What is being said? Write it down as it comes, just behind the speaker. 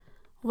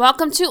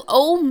Welcome to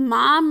Oh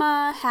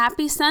Mama.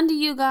 Happy Sunday,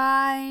 you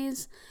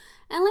guys.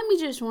 And let me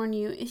just warn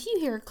you, if you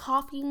hear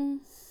coughing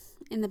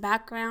in the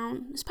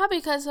background, it's probably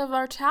because of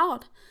our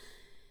child.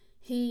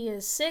 He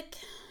is sick,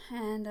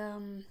 and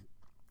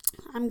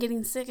I'm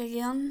getting sick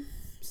again.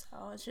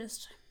 So it's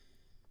just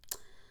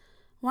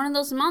one of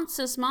those months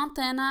this month,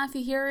 and if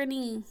you hear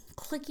any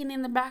clicking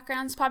in the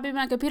background, it's probably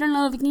my computer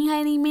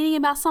notificating me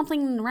about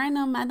something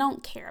random I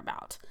don't care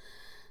about.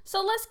 So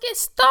let's get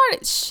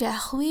started,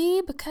 shall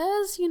we?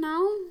 Because, it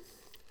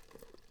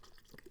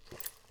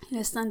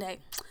is Sunday.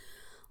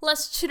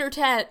 Let's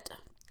chitter-tat.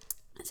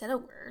 Is that a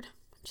word?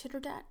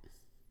 Chitter-tat?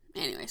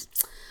 Anyways.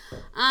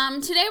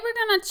 Today we're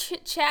going to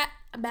chit-chat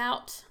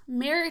about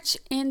marriage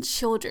and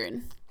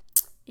children.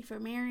 If you're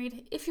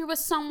married, if you're with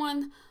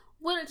someone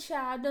with a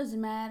child,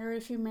 doesn't matter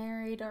if you're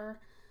married or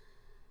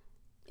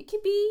it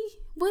could be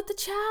with a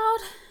child.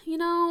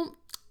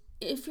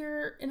 If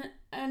you're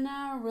in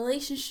a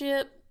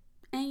relationship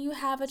and you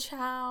have a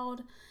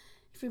child,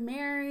 if you're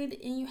married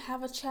and you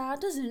have a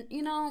child,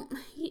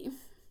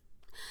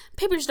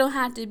 papers don't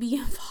have to be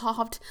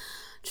involved.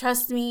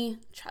 Trust me,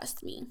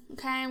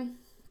 okay?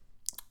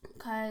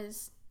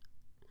 Because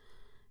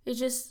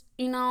it's just,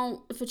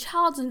 if a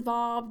child's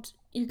involved,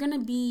 you're going to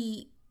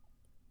be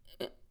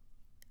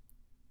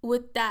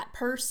with that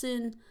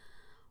person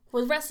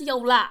for the rest of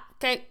your life,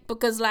 okay?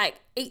 Because,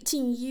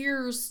 18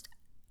 years,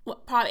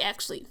 probably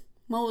actually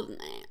more than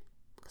that.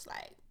 Because,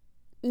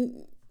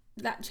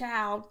 that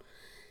child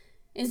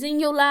is in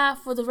your life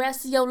for the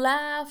rest of your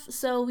life,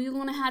 so you're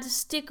gonna have to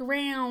stick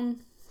around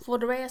for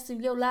the rest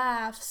of your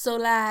life. So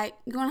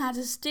you're gonna have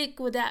to stick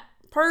with that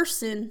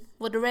person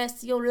for the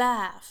rest of your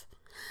life.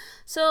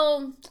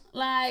 So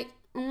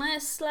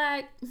unless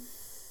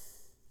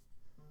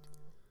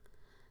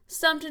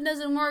something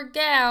doesn't work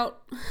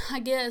out, I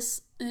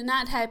guess in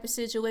that type of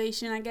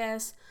situation, I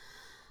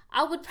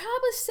would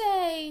probably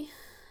say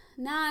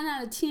 9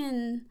 out of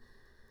 10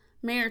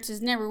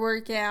 marriages never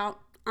work out.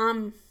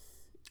 I'm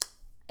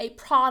a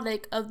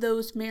product of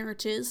those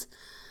marriages.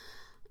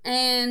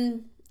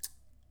 And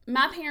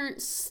my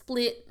parents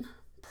split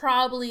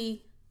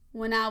probably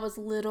when I was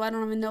little. I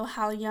don't even know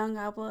how young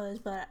I was,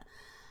 but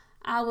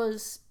I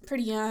was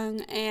pretty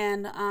young,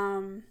 and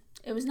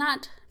it was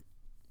not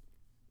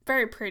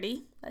very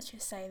pretty. Let's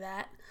just say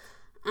that.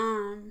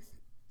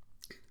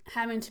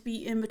 Having to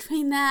be in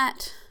between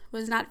that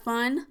was not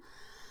fun.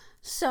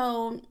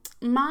 So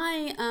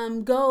my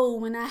goal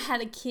when I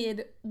had a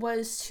kid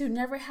was to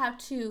never have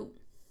to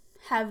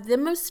have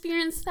them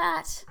experience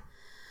that.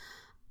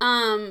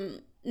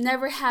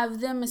 Never have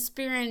them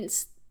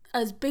experience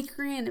us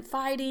bickering and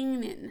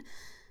fighting and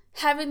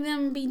having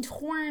them be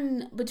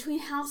torn between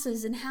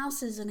houses and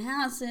houses and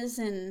houses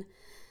and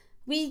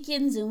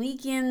weekends and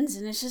weekends,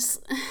 and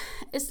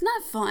it's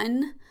not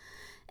fun.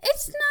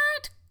 It's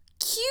not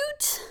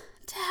cute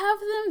to have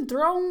them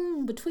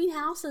thrown between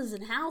houses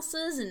and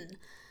houses, and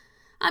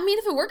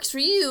if it works for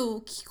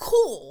you,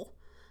 cool.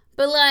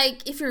 But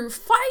if you're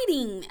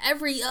fighting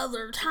every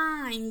other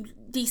time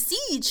they see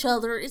each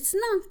other, it's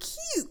not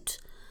cute.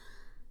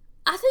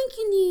 I think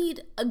you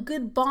need a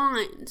good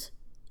bond.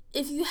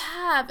 If you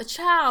have a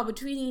child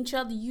between each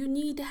other, you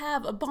need to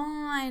have a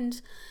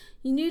bond.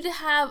 You need to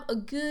have a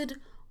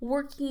good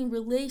working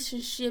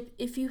relationship.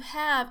 If you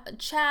have a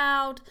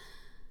child,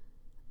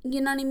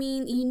 you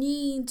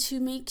need to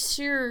make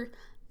sure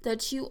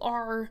that you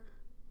are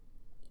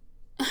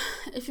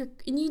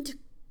you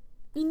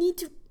need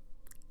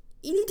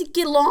to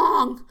get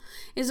along,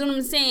 is what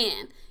I'm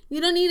saying.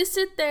 You don't need to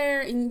sit there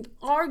and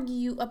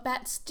argue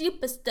about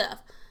stupid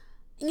stuff.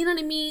 You know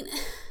what I mean?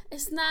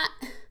 It's not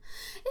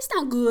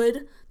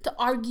good to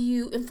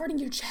argue in front of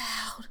your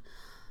child.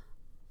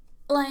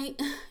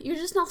 You're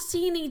just not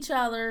seeing each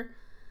other,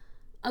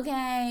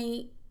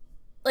 okay?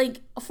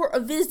 For a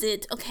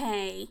visit,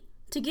 okay,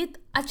 to get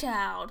a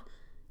child,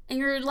 and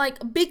you're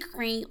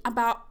bickering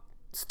about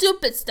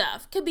stupid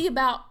stuff. Could be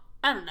about,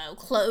 I don't know,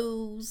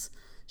 clothes,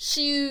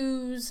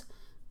 shoes,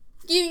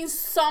 getting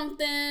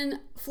something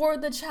for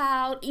the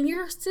child, and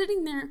you're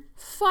sitting there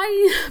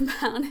fighting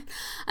about it.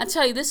 I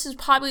tell you, this is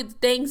probably the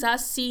things I've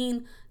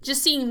seen,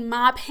 just seeing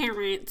my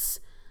parents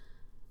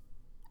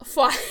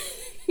fight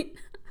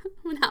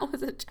when I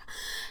was a child.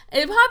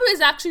 It probably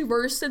is actually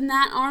worse than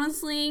that,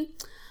 honestly,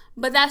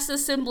 but that's the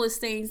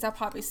simplest things I've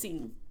probably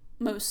seen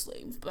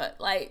mostly. But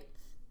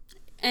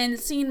and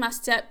seeing my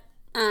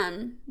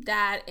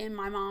dad and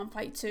my mom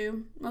fight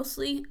too,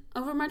 mostly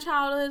over my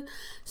childhood.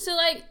 So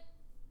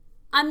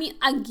I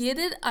get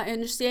it. I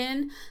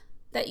understand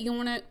that you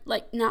want to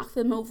knock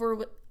them over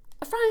with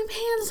a frying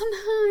pan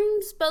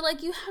sometimes,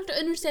 but you have to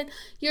understand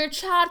your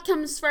child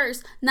comes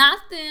first, not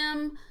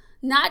them,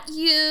 not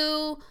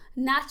you,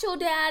 not your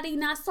daddy,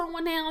 not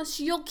someone else.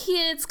 Your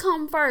kids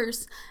come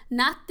first,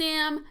 not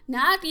them,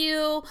 not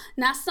you,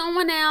 not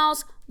someone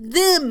else.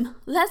 Them.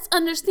 Let's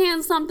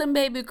understand something,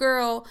 baby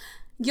girl.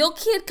 Your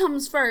kid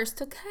comes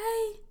first,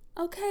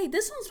 okay?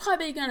 This one's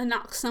probably gonna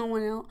knock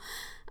someone out.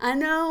 I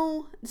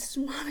know this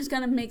is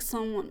gonna make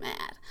someone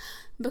mad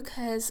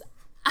because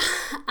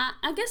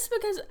I guess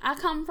because I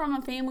come from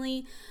a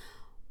family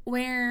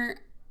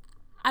where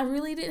I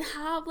really didn't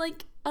have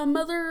like a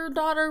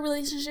mother-daughter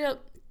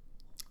relationship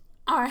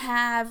or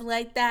have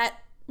like that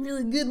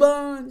really good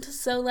bond.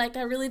 So like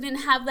I really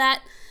didn't have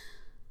that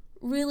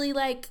really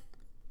like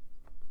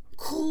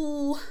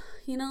cool,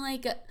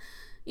 like a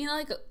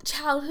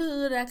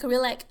childhood I could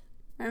really like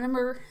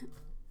remember.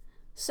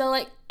 So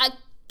like I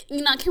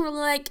can't really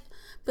like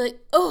be like,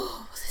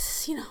 oh,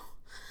 this is,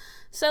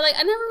 So like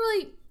I never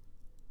really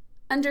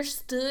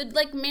understood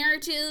like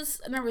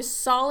marriages. I never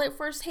saw it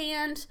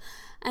firsthand.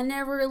 I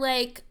never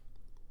like,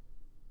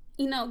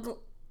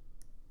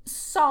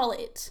 saw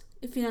it,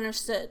 if you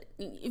understood,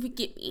 if you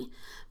get me.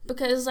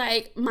 Because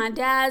like my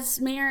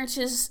dad's marriage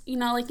is,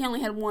 like he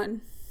only had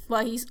one.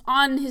 Well, he's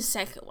on his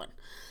second one.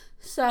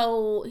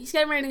 So he's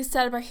getting ready to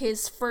celebrate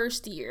his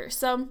first year.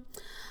 So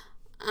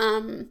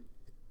I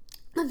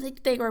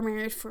think they were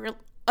married for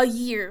a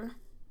year.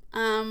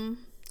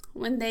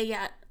 When they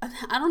got,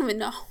 I don't even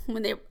know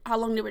how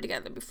long they were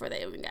together before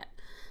they even got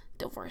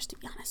divorced, to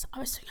be honest. I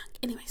was so young.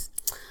 Anyways.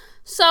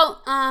 So,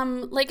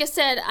 like I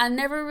said, I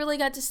never really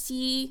got to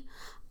see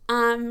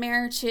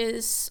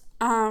marriages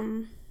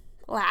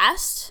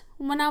last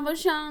when I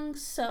was young.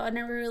 So I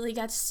never really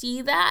got to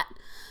see that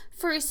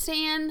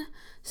firsthand.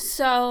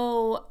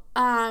 So,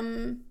 I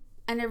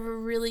never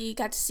really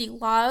got to see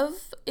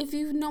love, if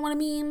you know what I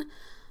mean.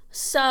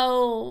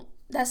 So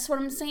that's what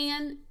I'm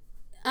saying.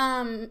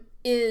 I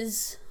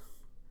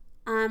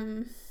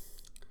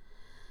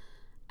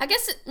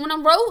guess when I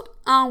wrote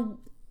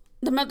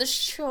The Mother's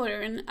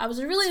Children, I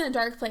was really in a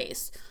dark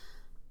place.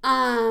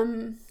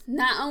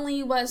 Not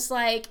only was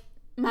like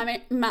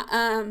my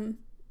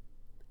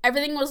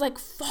everything was like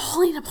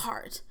falling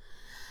apart.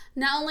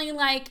 Not only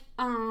like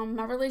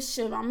my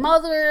relationship with my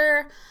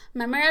mother,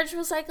 my marriage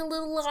was like a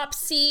little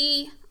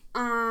lopsy.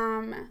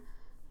 The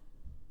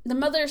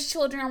Mother's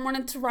Children I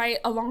wanted to write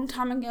a long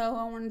time ago.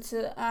 I wanted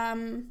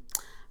to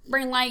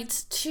bring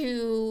light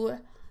to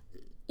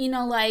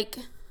like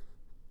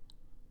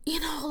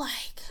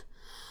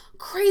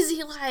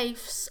crazy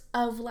lives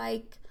of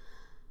like,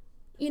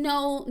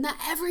 not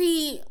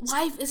every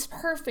life is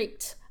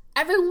perfect.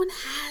 Everyone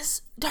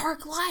has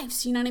dark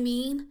lives, you know what I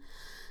mean?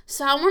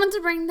 So I wanted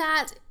to bring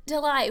that to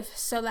life.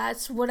 So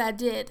that's what I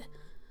did.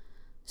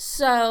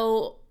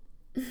 So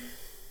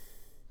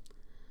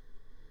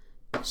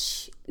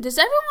does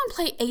everyone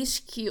play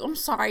HQ? I'm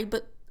sorry,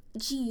 but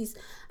geez,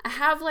 I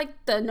have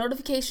like the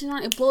notification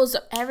on. It blows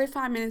up every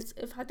 5 minutes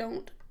if I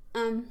don't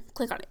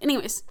click on it.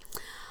 Anyways,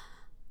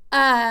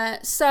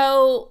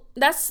 so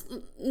that's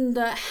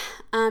the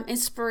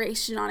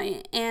inspiration on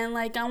it, and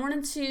like I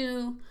wanted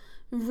to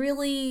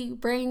really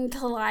bring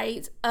to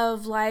light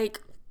of like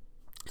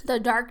the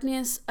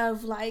darkness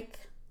of like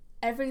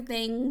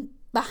everything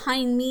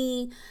behind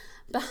me,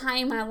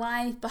 behind my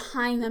life,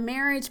 behind the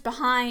marriage,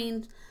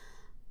 behind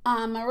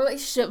my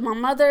relationship with my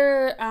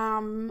mother,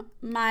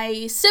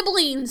 my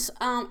siblings,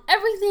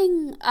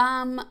 everything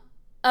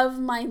of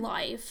my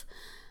life,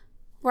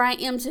 where I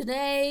am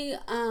today,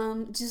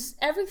 just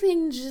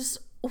everything, just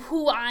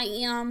who I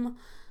am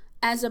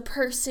as a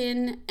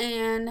person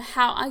and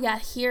how I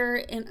got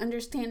here and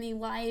understanding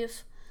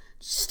life,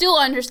 still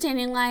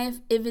understanding life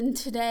even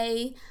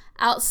today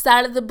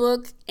outside of the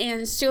book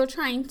and still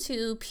trying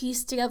to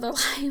piece together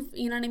life,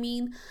 you know what I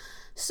mean?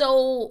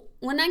 So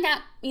when I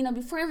got,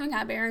 before I even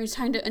got married, I was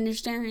trying to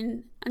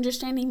understanding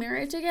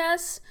marriage, I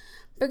guess,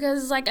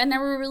 because like I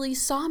never really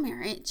saw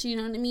marriage, you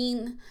know what I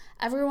mean?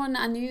 Everyone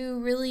I knew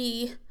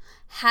really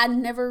had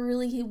never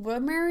really were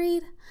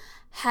married,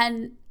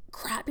 had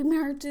crappy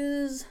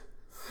marriages.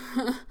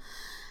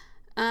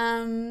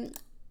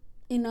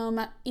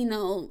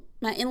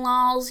 My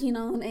in-laws,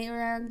 they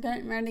were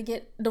getting ready to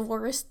get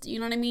divorced, you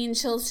know what I mean?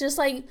 So it's just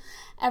like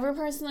every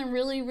person I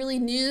really, really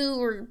knew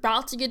were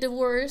about to get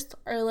divorced,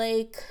 or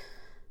like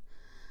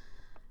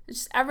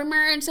just every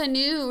marriage I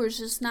knew was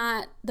just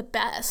not the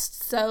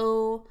best.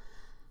 So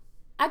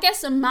I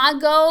guess my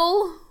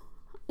goal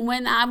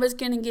when I was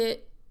gonna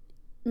get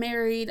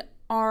married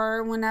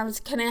or when I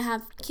was gonna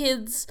have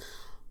kids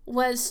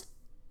was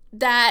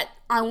that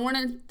I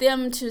wanted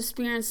them to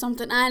experience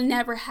something I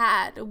never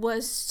had,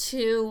 was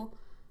to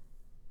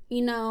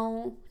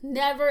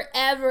never,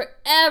 ever,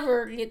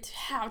 ever get to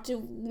have to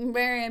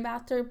worry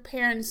about their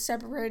parents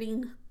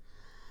separating.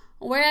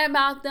 Worry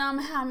about them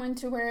having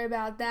to worry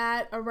about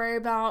that, or worry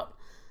about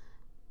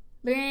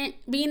being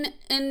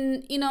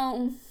in,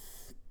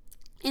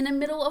 in the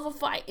middle of a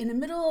fight, in the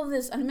middle of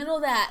this, in the middle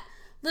of that.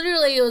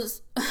 Literally, it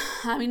was,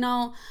 I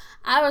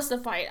was the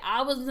fight.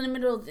 I was in the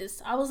middle of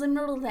this. I was in the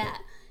middle of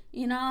that.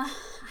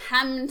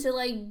 Having to,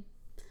 like,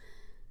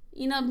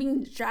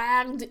 being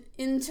dragged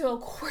into a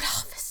court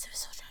office. It was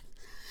so dragged.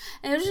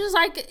 And it was just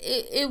like,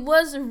 it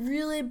was a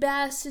really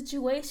bad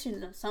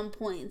situation at some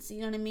points. You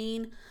know what I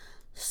mean?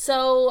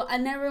 So I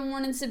never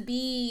wanted to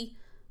be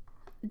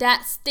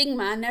that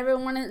stigma. I never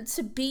wanted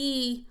to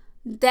be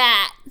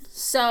that.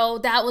 So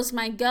that was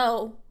my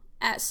goal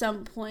at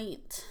some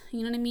point.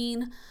 You know what I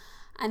mean?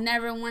 I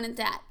never wanted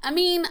that. I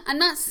mean, I'm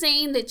not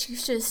saying that you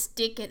should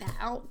stick it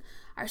out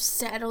or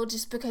settle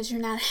just because you're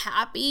not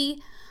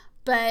happy.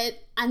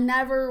 But I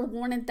never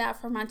wanted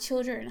that for my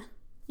children.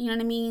 You know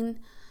what I mean?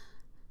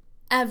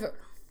 Ever.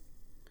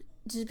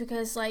 Just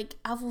because, like,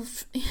 I will,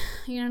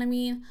 you know what I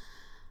mean?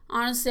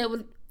 Honestly, I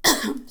would,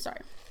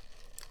 sorry.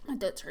 My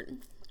throat's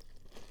hurting.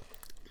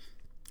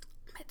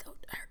 My throat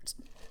hurts.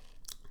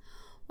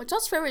 What's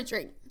y'all's favorite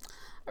drink?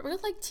 I really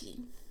like tea.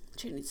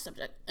 Changing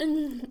subject.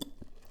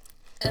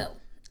 Oh.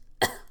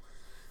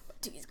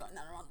 Tea's going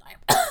down the wrong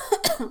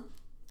time.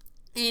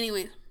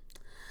 Anyway.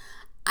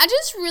 I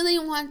just really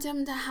want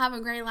them to have a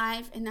great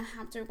life and not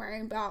have to worry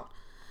about,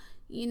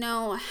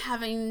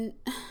 having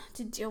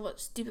to deal with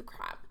stupid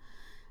crap.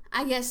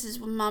 I guess is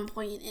what my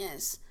point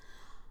is.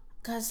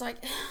 Because, like,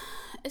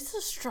 it's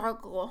a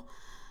struggle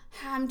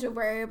having to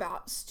worry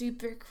about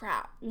stupid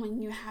crap when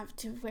you have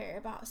to worry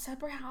about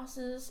separate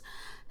houses,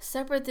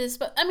 separate this.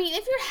 But, I mean,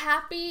 if you're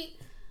happy,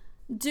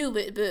 do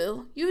it,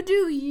 boo. You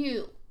do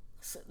you.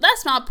 So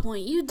that's my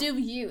point. You do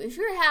you. If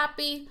you're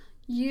happy,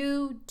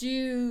 you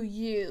do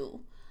you.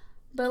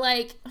 But,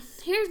 like,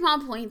 here's my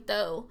point,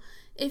 though.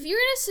 If you're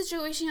in a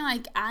situation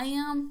like I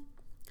am,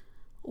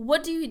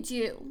 what do you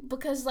do?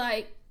 Because,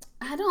 like,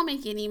 I don't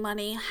make any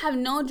money. I have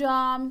no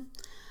job.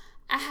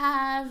 I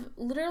have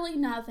literally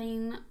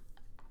nothing.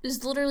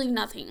 There's literally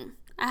nothing.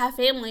 I have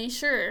family,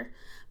 sure.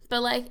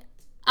 But, like,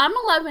 I'm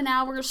 11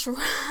 hours from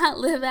where I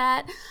live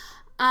at.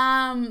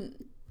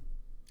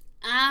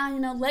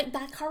 Like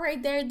that car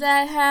right there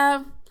that I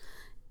have,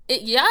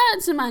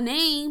 it's in my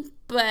name,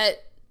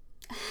 but,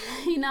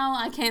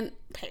 I can't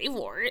pay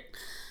for it.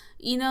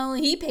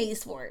 He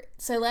pays for it.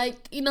 So,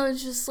 like,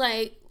 it's just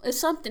like, if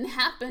something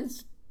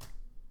happens,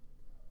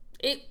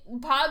 he'd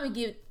probably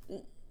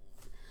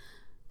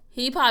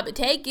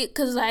take it,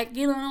 because, like,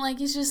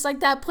 it's just like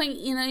that point,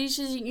 you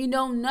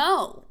don't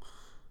know.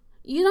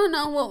 You don't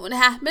know what would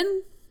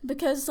happen,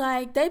 because,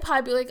 like, they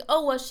probably be like,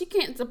 oh, well, she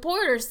can't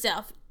support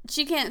herself.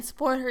 She can't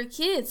support her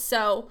kids,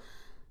 so,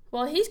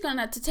 well, he's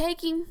gonna have to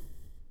take him,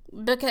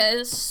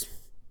 because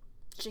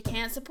she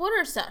can't support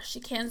herself. She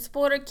can't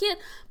support her kid.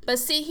 But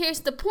see, here's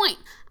the point.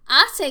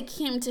 I take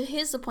him to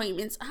his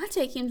appointments. I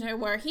take him to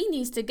where he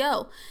needs to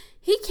go.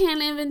 He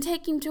can't even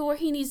take him to where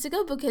he needs to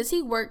go because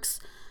he works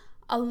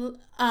a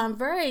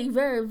very,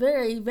 very,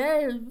 very,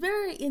 very,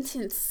 very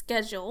intense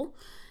schedule.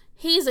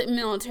 He's a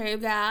military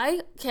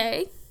guy,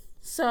 okay?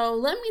 So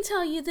let me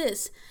tell you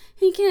this.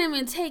 He can't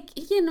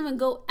even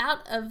go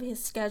out of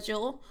his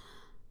schedule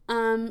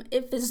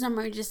if it's an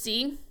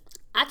emergency.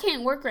 I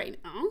can't work right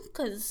now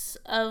because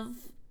of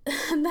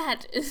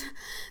that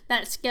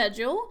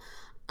schedule.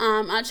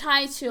 I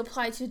try to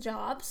apply to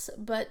jobs,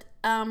 but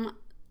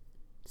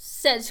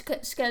said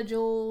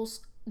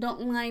schedules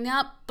don't line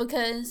up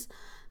because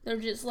they're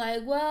just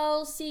like,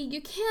 well, see,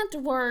 you can't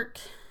work,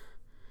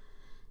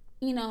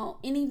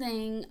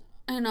 anything,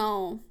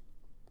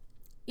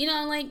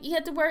 like you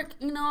have to work,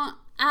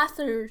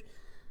 after,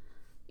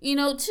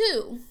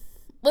 too,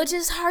 which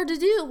is hard to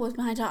do with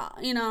my job.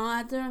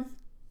 I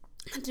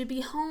have to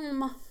be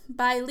home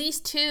by at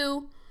least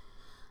 2,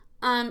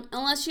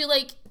 unless you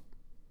like,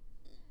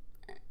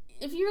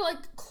 if you're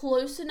like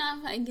close enough,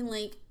 I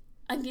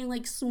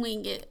can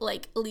swing it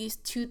like at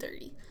least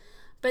 2:30,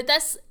 but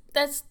that's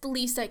the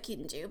least I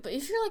can do. But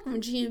if you're like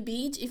Virginia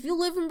Beach, if you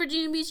live in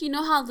Virginia Beach, you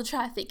know how the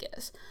traffic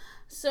is,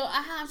 so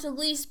I have to at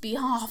least be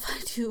off by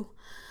 2.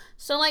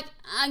 So, like,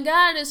 I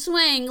gotta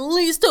swing at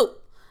least 2.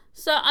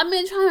 So I've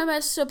been trying my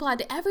best to apply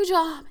to every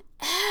job,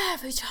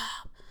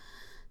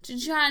 to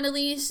try to at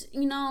least,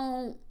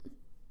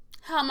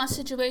 help my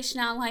situation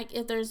out. Like,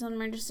 if there's an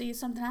emergency,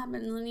 something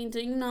happens, I need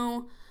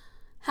to,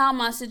 help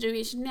my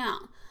situation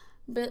out.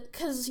 But,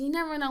 because you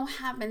never know what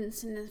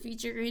happens in the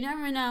future. You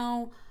never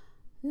know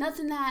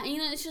nothing that,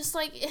 it's just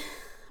like,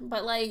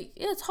 but, like,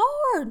 it's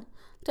hard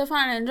to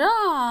find a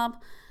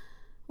job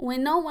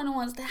when no one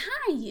wants to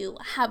hire you.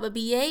 I have a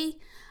BA.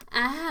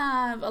 I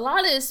have a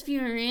lot of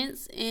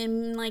experience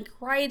in, like,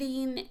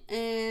 writing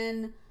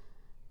and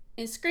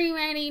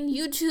screenwriting,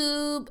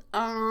 YouTube,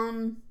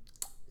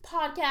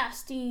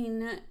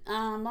 podcasting,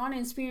 a lot of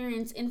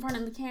experience in front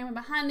of the camera,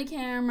 behind the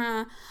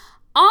camera,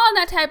 all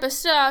that type of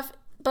stuff.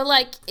 But,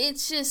 like,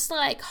 it's just,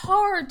 like,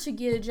 hard to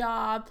get a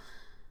job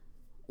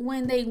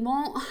when they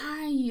won't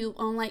hire you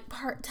on, like,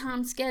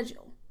 part-time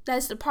schedule.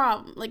 That's the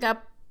problem. Like, I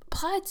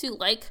applied to,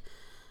 like,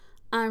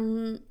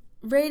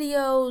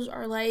 radios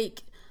or,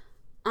 like,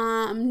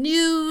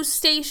 news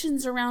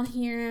stations around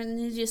here, and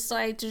they're just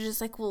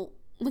like, well,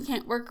 we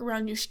can't work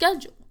around your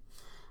schedule,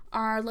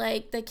 or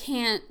like they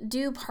can't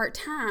do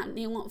part-time,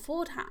 they want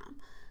full-time,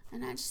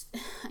 and I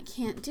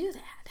can't do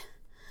that.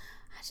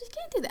 I just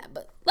can't do that.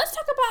 But let's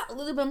talk about a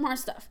little bit more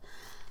stuff.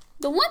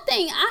 The one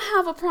thing I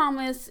have a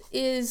problem with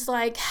is,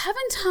 like,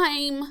 having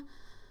time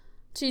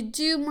to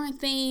do my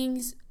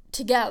things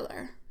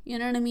together. You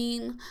know what I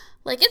mean?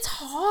 Like, it's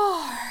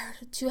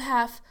hard to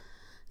have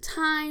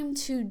time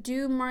to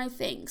do my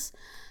things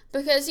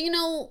because,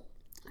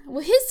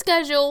 with his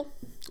schedule,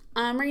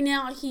 right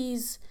now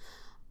he's,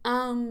 I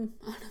don't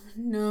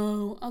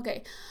know.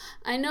 Okay.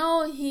 I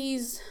know he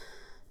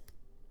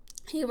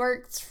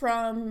works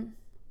from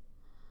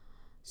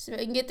So I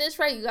can get this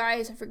right, you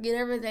guys. I forget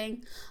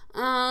everything.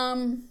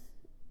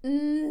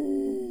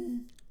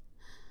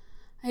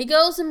 He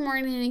goes in the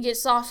morning and he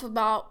gets off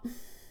about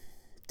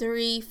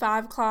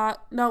 5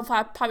 o'clock. No,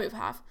 5, probably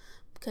 5.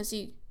 Because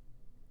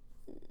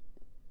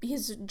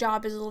his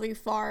job is a little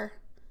far.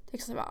 It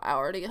takes about an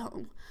hour to get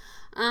home.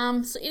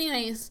 So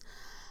anyways,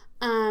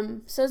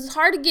 so it's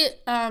hard to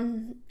get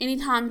any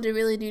time to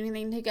really do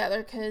anything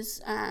together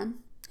because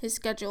his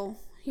schedule,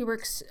 he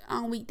works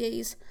on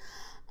weekdays.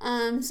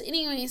 So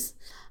anyways,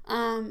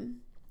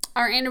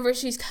 our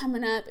anniversary's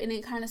coming up and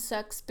it kind of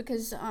sucks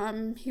because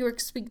he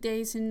works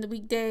weekdays and the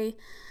weekday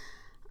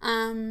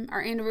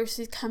our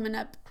anniversary's coming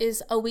up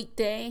is a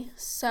weekday,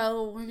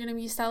 so we're going to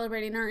be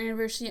celebrating our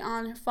anniversary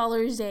on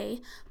Father's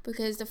Day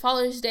because the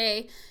Father's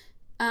Day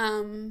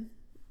that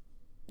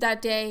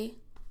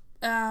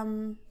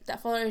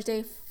Father's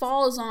Day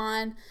falls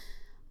on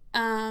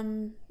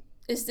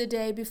is the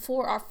day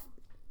before our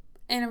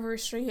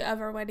anniversary of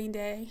our wedding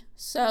day.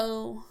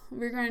 So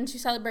we're going to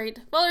celebrate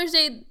Father's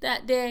Day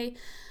that day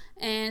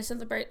and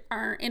celebrate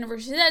our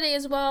anniversary that day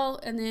as well.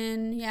 And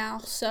then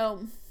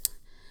so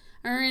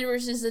our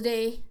anniversary is the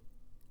day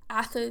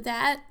after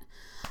that.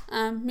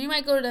 We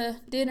might go to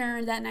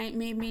dinner that night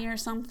maybe or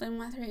something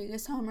after he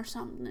gets home or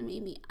something,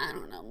 maybe, I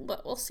don't know,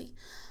 but we'll see.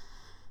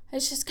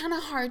 It's just kind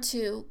of hard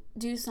to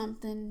do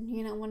something,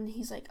 when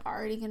he's like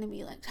already gonna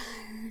be like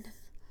tired,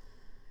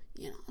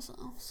 so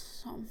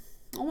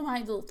we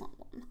might do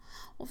something.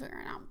 We'll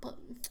figure it out, but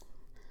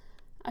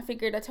I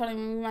told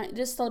him we might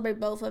just celebrate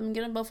both of them and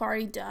get them both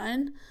already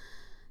done.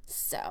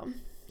 So,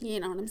 you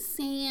know what I'm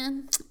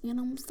saying?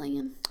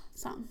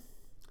 So,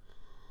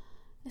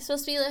 it's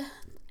supposed to be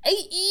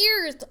 8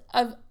 years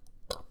of,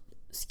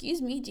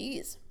 excuse me,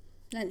 jeez.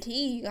 That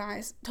tea, you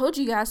guys. Told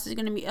you guys is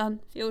going to be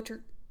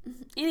unfiltered.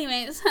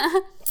 Anyways,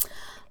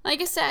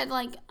 like I said,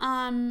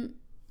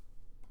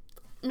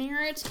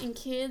 marriage and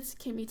kids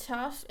can be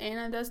tough, and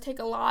it does take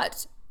a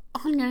lot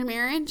on your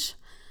marriage,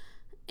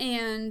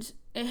 and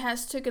it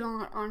has taken a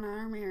lot on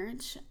our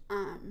marriage,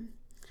 and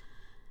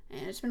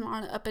it's been a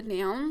lot of up and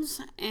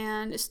downs,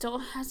 and it still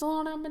has a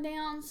lot of up and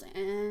downs,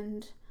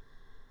 and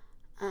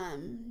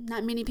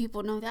not many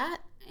people know that,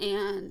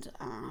 and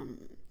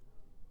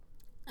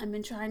I've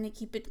been trying to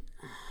keep it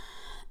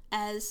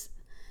as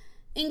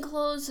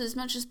enclosed as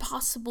much as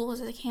possible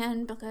as I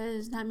can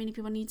because not many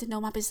people need to know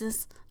my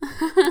business.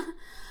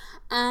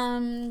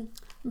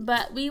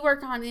 But we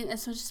work on it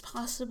as much as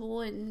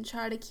possible and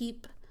try to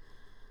keep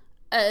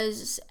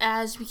as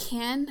we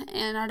can,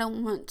 and I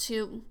don't want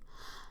to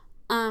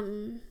I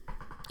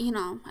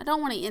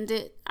don't want to end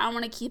it. I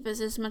want to keep us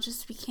as much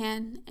as we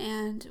can,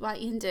 and why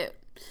end it?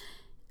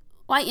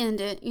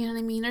 You know what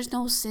I mean? There's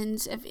no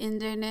sense of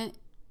ending it.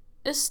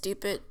 It's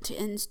stupid to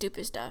end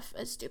stupid stuff.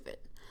 It's stupid.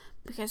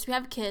 Because we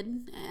have a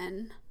kid,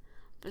 and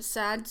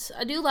besides,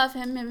 I do love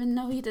him, even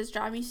though he does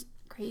drive me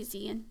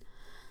crazy and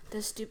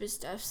does stupid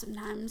stuff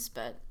sometimes,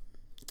 but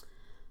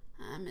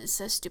it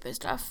says stupid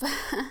stuff.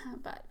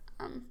 But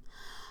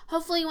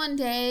hopefully one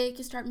day I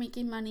can start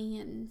making money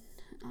and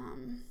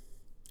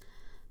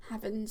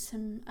having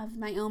some of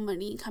my own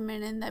money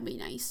coming in. That'd be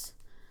nice,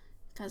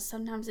 because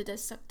sometimes it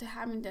does suck to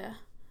having to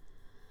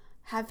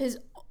have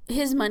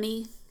his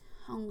money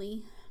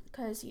only,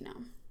 because you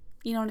know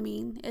what I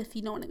mean, if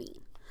you know what I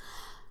mean.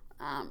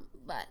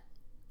 But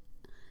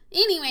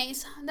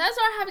anyways, that's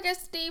all I have, I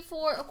guess, today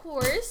for, of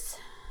course,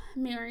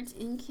 marriage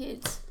and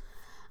kids.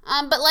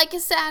 But like I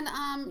said,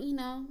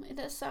 it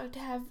does suck to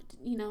have,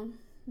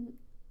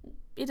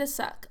 it does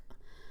suck.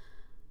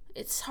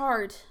 It's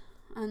hard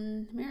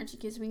on marriage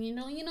and kids when you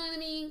know what I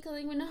mean?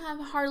 Because when you don't have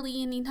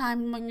hardly any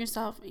time among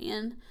yourself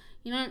and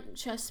you don't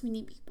trust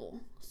many people.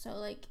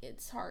 So,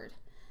 it's hard.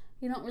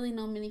 You don't really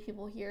know many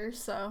people here,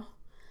 so,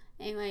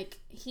 and,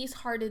 he's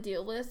hard to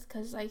deal with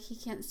because, he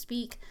can't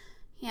speak.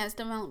 He has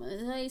developmental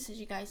delays, as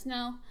you guys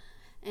know,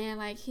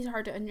 and, he's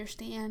hard to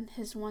understand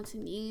his wants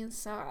and needs,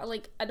 so,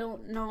 I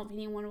don't know if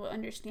anyone will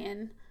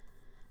understand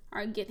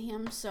or get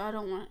him, so I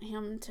don't want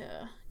him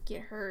to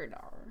get hurt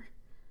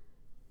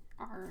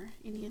or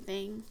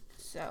anything,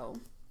 so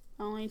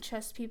I only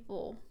trust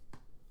people,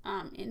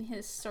 in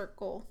his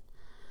circle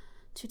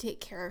to take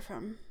care of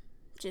him.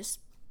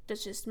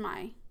 That's just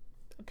my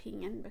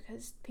opinion,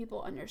 because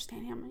people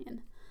understand him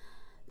and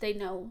they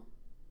know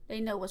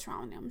what's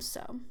wrong with him,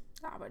 so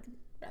I would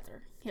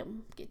rather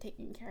him get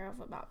taken care of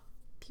about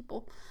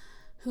people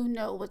who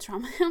know what's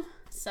wrong with him.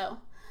 So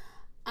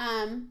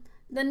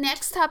the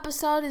next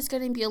episode is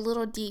going to be a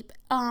little deep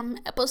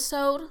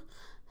episode,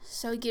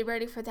 so get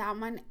ready for that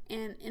one,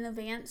 and in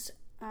advance,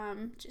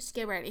 just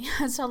get ready.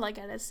 That's all I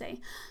gotta say.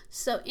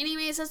 So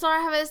anyways, that's all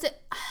I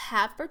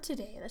have for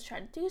today. Let's try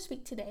to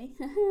speak today.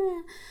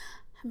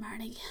 I'm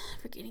already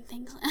forgetting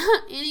things.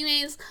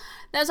 Anyways,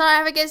 that's all I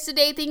have, I guess,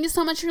 today. Thank you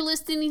so much for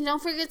listening.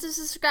 Don't forget to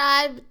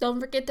subscribe. Don't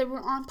forget that we're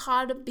on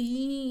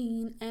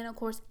Podbean. And, of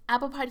course,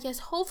 Apple Podcasts.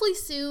 Hopefully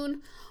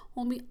soon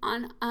we'll be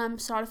on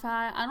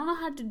Spotify. I don't know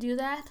how to do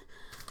that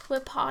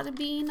with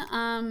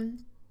Podbean.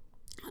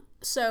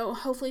 So,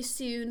 hopefully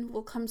soon.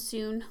 We'll come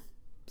soon.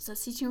 So,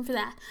 stay tuned for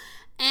that.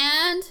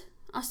 And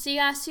I'll see you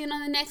guys soon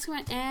on the next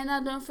one. And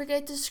don't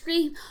forget to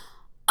scream,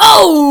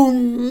 "Oh,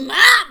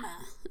 mama!"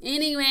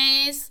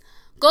 Anyways,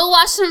 go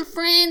watch some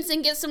Friends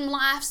and get some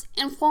laughs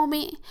and for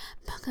me.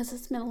 Because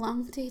it's been a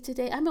long day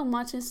today. I've been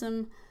watching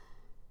some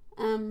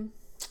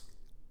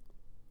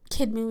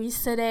kid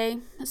movies today.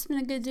 It's been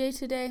a good day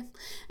today.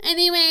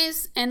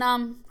 Anyways, and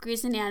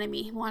Grey's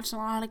Anatomy. Watched a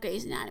lot of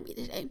Grey's Anatomy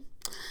today.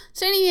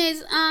 So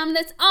anyways,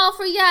 that's all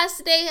for you guys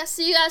today. I'll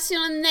see you guys soon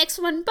on the next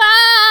one.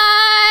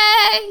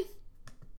 Bye!